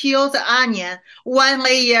like to peel the onion, one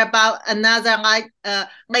layer about another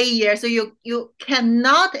layer. So you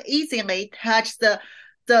cannot easily touch the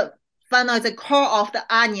core of the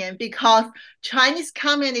onion, because Chinese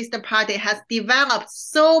Communist Party has developed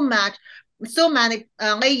so many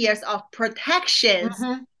layers of protections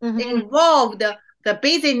involved the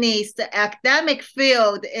business, the academic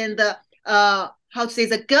field, and the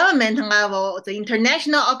the government level, the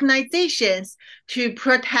international organizations, to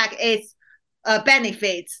protect its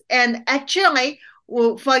benefits. And actually,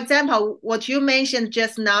 for example, what you mentioned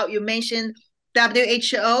just now, you mentioned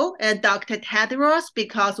WHO and Dr. Tedros,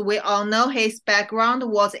 because we all know his background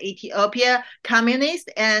was Ethiopia communist.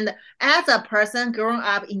 And as a person growing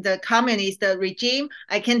up in the communist regime,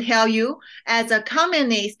 I can tell you, as a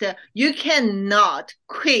communist, you cannot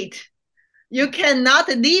quit. You cannot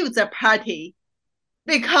leave the party,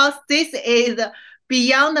 because this is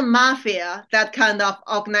beyond the mafia, that kind of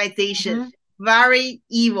organization. Very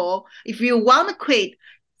evil. If you want to quit,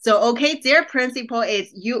 So, okay, their principle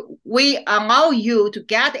is we allow you to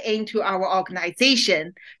get into our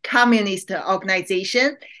organization, communist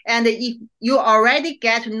organization, and if you already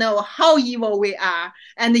get to know how evil we are,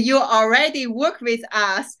 and you already work with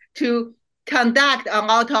us to conduct a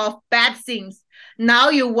lot of bad things, now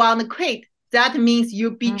you want to quit. That means you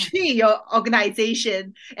betray your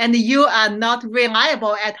organization and you are not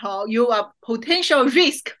reliable at all. You are potential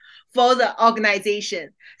risk for the organization.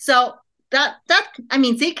 So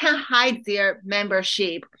they can hide their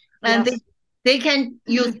membership and yes. they can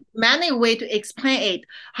use many ways to explain it.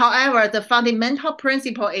 However, the fundamental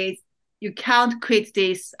principle is you can't quit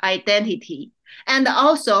this identity. And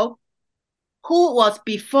also, who was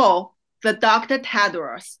before the Dr.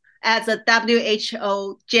 Tedros as a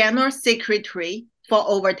WHO General Secretary for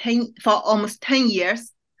almost 10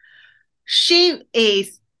 years? She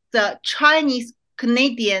is the Chinese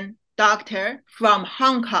Canadian doctor from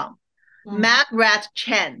Hong Kong. Margaret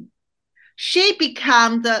Chan. She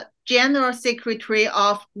became the General Secretary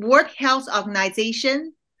of World Health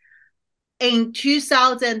Organization in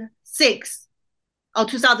 2006 or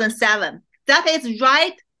 2007. That is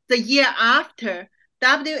right the year after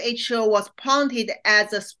WHO was appointed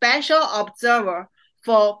as a special observer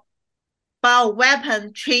for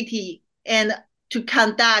Bioweapon Treaty and to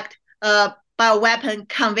conduct a bioweapon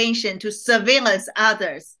convention to surveillance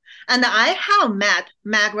others. And I have met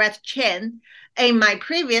Margaret Chan in my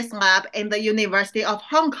previous lab in the University of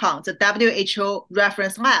Hong Kong, the WHO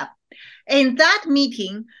reference lab. In that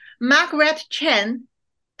meeting, Margaret Chan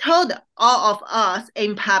told all of us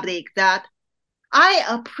in public that I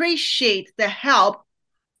appreciate the help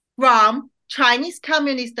from Chinese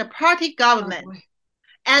Communist Party government.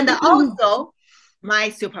 And also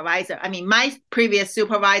my previous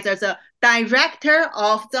supervisor, the director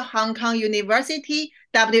of the Hong Kong University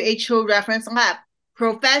WHO reference lab,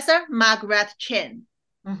 Professor Margaret Chan,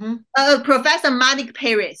 Professor Malik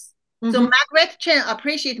Paris. So Margaret Chan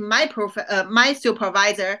appreciates my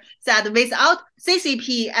supervisor that without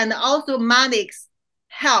CCP and also Malik's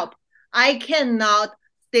help, I cannot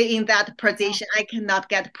stay in that position. I cannot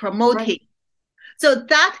get promoted. Right. So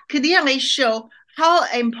that clearly shows how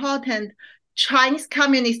important Chinese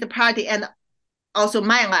Communist Party and also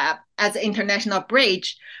my lab as an international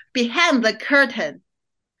bridge behind the curtain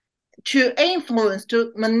to influence,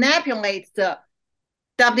 to manipulate the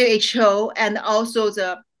WHO and also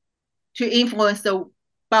to influence the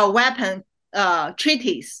bioweapon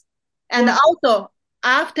treaties. And also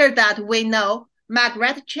after that, we know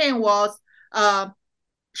Margaret Chan was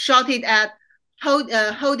shouted at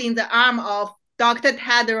holding the arm of Dr.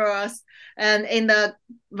 Tedros and in the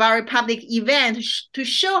very public event to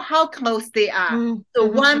show how close they are. So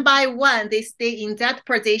one by one, they stay in that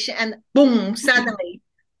position and boom, suddenly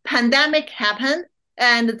pandemic happened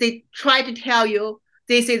and they try to tell you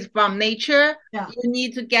this is from nature. Yeah. You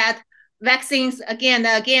need to get vaccines again,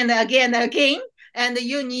 and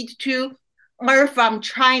you need to learn from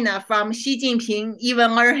China, from Xi Jinping,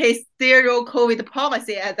 even learn his zero COVID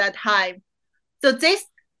policy at that time. So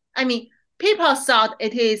people thought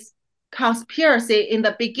it is conspiracy in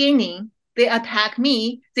the beginning. They attack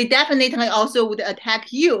me. They definitely also would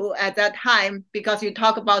attack you at that time because you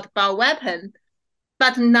talk about bioweapon.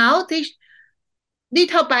 But now they,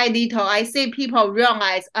 little by little, I see people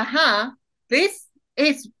realize, this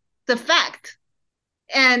is the fact.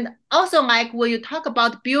 And also like when you talk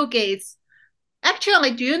about Bill Gates,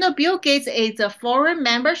 actually, do you know Bill Gates is a foreign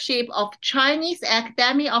membership of Chinese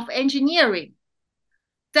Academy of Engineering?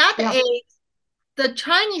 That is the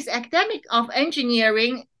Chinese Academy of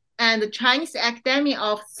Engineering and the Chinese Academy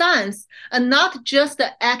of Science are not just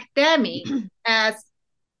the academy as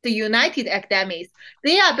the United Academies.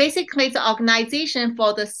 They are basically the organization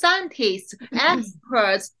for the scientists,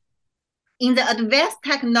 experts in the advanced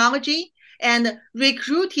technology and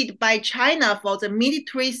recruited by China for the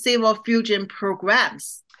military civil fusion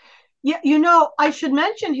programs. Yeah, I should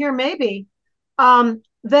mention here maybe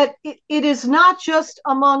that it is not just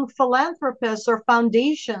among philanthropists or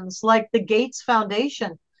foundations like the Gates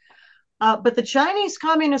Foundation, but the Chinese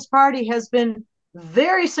Communist Party has been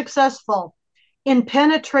very successful in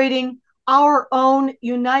penetrating our own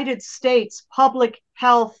United States public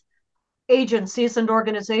health agencies and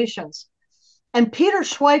organizations. And Peter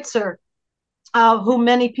Schweitzer, who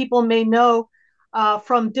many people may know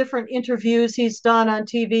from different interviews he's done on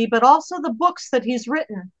TV, but also the books that he's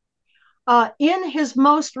written. In his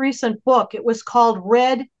most recent book, it was called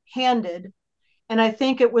Red-Handed, and I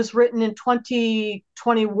think it was written in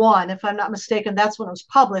 2021, if I'm not mistaken. That's when it was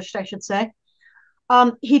published, I should say.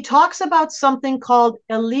 He talks about something called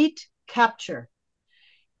elite capture.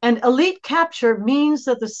 And elite capture means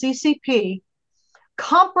that the CCP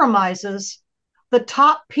compromises the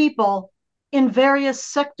top people in various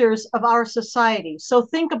sectors of our society. So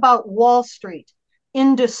think about Wall Street,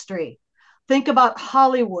 industry, think about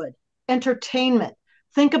Hollywood, entertainment,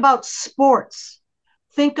 think about sports,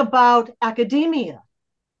 think about academia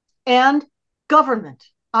and government,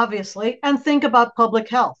 obviously, and think about public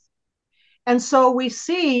health. And so we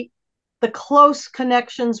see the close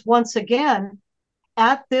connections once again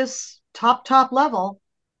at this top level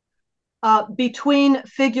between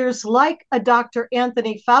figures like a Dr.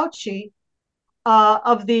 Anthony Fauci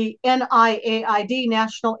of the NIAID,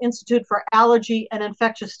 National Institute for Allergy and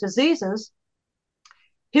Infectious Diseases,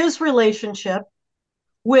 his relationship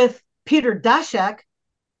with Peter Daszak,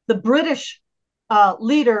 the British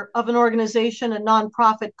leader of an organization, a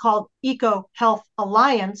nonprofit called Eco Health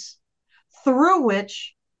Alliance, through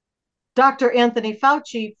which Dr. Anthony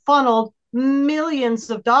Fauci funneled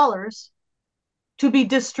millions of dollars to be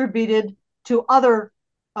distributed to other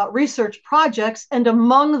research projects, and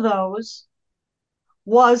among those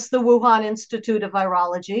was the Wuhan Institute of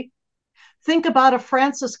Virology. Think about a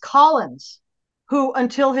Francis Collins, who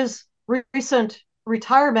until his recent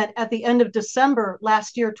retirement at the end of December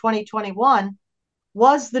last year, 2021,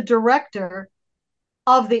 was the director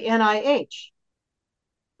of the NIH,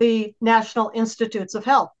 the National Institutes of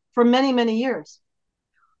Health, for many, many years.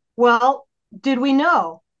 Well, did we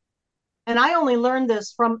know? And I only learned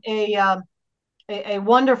this from a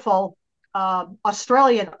wonderful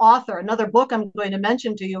Australian author, another book I'm going to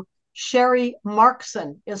mention to you. Sherry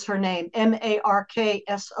Markson is her name, Markson.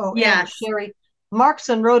 Yes. Sherry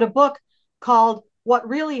Markson wrote a book called What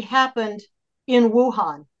Really Happened in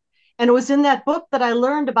Wuhan. And it was in that book that I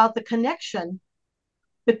learned about the connection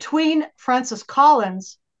between Francis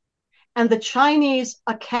Collins and the Chinese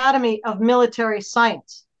Academy of Military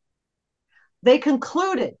Science. They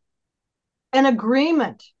concluded an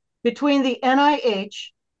agreement between the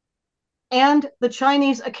NIH and the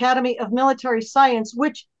Chinese Academy of Military Science,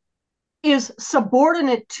 which is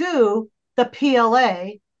subordinate to the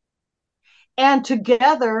PLA, and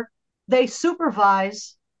together they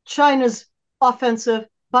supervise China's offensive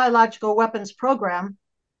biological weapons program.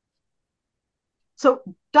 So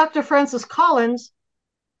Dr. Francis Collins,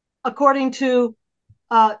 according to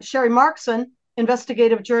Sherry Markson,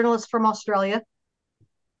 investigative journalist from Australia,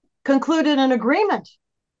 concluded an agreement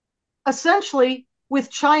essentially with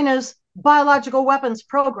China's biological weapons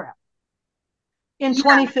program in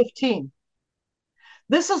 2015.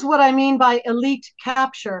 This is what I mean by elite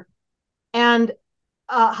capture and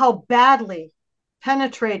how badly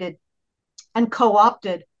penetrated and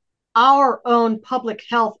co-opted our own public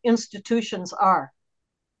health institutions are.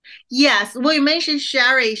 Yes, we mentioned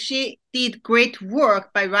Sherry. She did great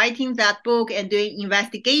work by writing that book and doing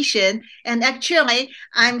investigation. And actually,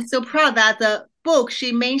 I'm so proud that the book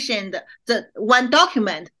she mentioned, the one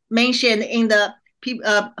document mentioned in the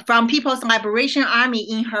from People's Liberation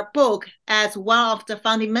Army in her book as one of the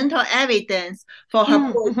fundamental evidence for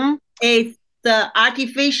her book is the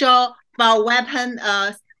artificial bioweapon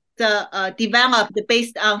developed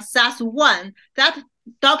based on SARS-1. That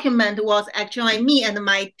document was actually me and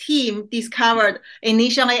my team discovered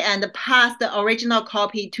initially and passed the original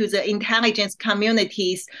copy to the intelligence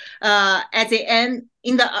communities at the end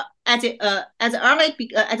in the at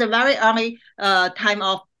a very early time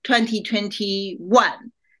of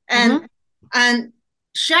 2021, and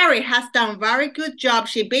Sherry has done a very good job.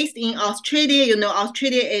 She based in Australia. You know,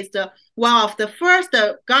 Australia is one of the first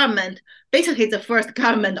government, basically the first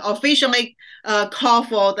government officially call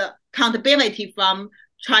for the accountability from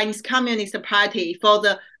Chinese Communist Party for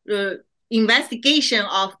the investigation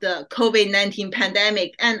of the COVID-19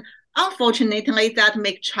 pandemic. And unfortunately, that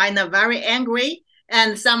makes China very angry.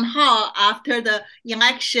 And somehow after the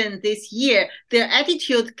election this year, their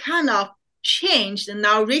attitude kind of changed. And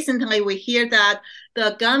now recently we hear that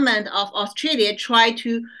the government of Australia tried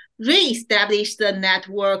to re-establish the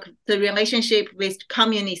network, the relationship with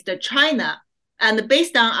communist China. And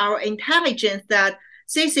based on our intelligence that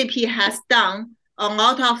CCP has done a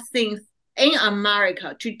lot of things in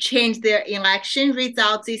America to change their election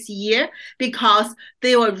results this year because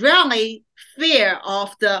they were really fear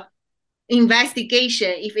of the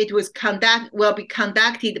investigation if it was will be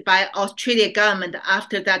conducted by Australian government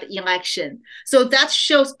after that election. So that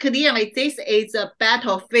shows clearly this is a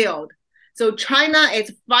battlefield. So China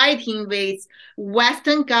is fighting with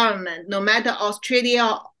Western government, no matter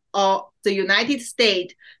Australia or the United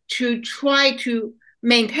States, to try to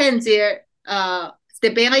maintain their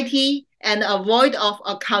stability and avoid of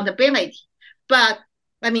accountability. But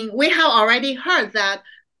I mean, we have already heard that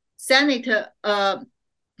Senator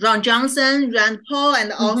Ron Johnson, Rand Paul,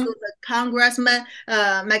 and also the Congressman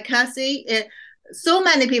McCarthy, so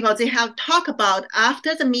many people, they have talked about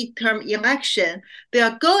after the midterm election, they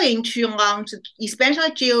are going to launch,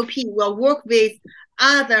 especially GOP will work with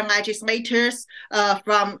other legislators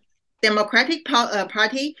from Democratic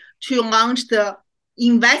Party to launch the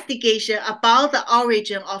investigation about the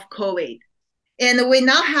origin of COVID. And we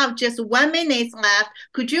now have just 1 minute left.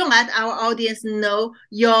 Could you let our audience know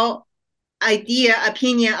your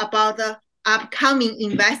opinion about the upcoming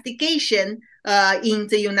investigation in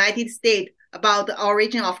the United States about the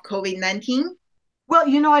origin of COVID-19?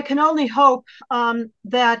 Well, I can only hope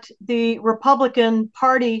that the Republican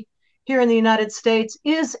Party here in the United States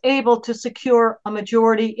is able to secure a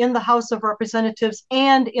majority in the House of Representatives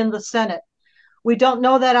and in the Senate. We don't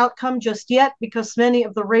know that outcome just yet because many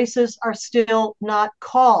of the races are still not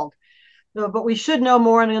called. But we should know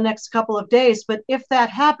more in the next couple of days. But if that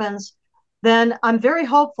happens, then I'm very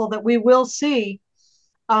hopeful that we will see,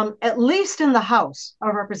 at least in the House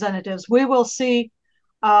of Representatives, we will see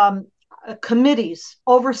committees,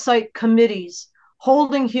 oversight committees,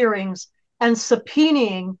 holding hearings and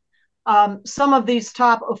subpoenaing some of these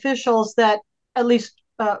top officials that at least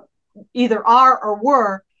either are or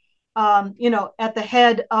were at the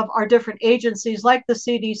head of our different agencies like the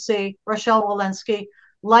CDC, Rochelle Walensky,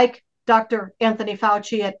 like Dr. Anthony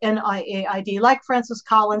Fauci at NIAID, like Francis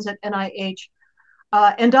Collins at NIH,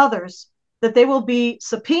 and others, that they will be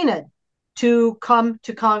subpoenaed to come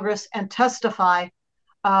to Congress and testify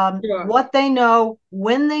what they know,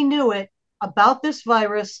 when they knew it, about this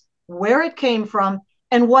virus, where it came from,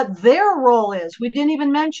 and what their role is. We didn't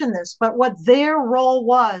even mention this, but what their role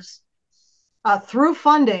was through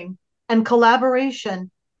funding and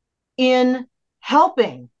collaboration in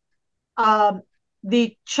helping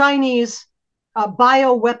the Chinese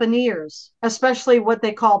bioweaponeers, especially what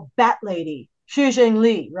they call Bat Lady, Xi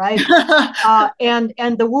Jinping, right?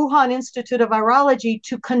 and the Wuhan Institute of Virology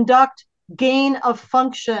to conduct gain of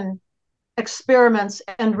function experiments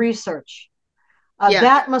and research.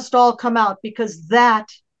 That must all come out because that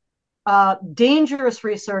dangerous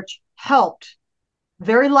research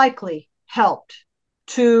very likely helped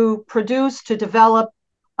to produce, to develop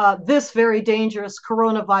this very dangerous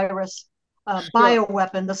coronavirus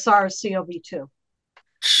bioweapon, the SARS-CoV-2.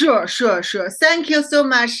 Sure. Thank you so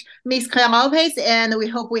much, Ms. Claire Lopez, and we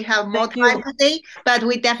hope we have more time today, but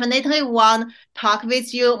we definitely want to talk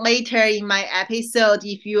with you later in my episode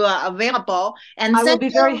if you are available. And I will be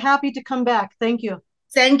very happy to come back. Thank you.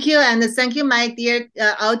 Thank you, and thank you, my dear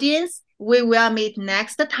audience. We will meet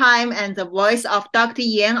next time and the Voice of Dr.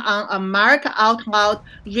 Yan on America Out Loud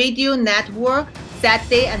Radio Network,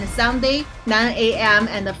 Saturday and Sunday, 9 a.m.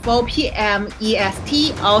 and 4 p.m.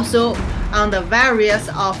 EST, also on the various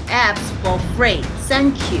of apps for free.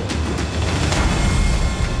 Thank you.